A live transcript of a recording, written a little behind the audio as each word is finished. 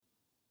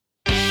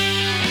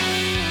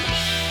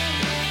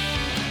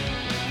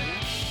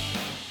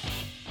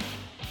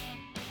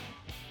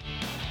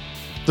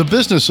The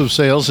business of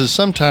sales is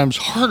sometimes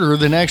harder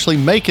than actually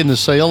making the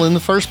sale in the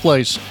first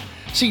place.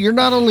 See, you're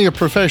not only a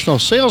professional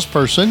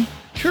salesperson,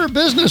 you're a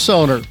business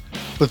owner,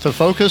 but the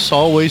focus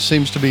always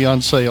seems to be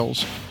on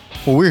sales.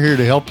 Well, we're here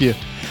to help you.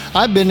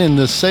 I've been in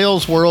the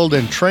sales world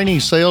and training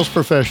sales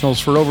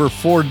professionals for over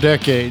 4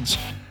 decades.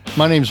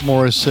 My name's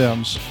Morris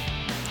Sims.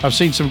 I've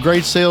seen some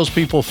great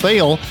salespeople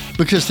fail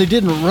because they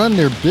didn't run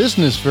their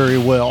business very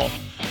well.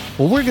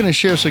 Well, we're going to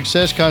share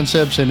success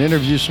concepts and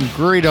interview some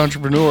great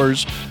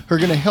entrepreneurs who are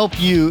going to help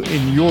you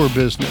in your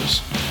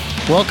business.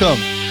 Welcome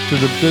to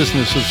the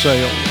Business of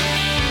Sales.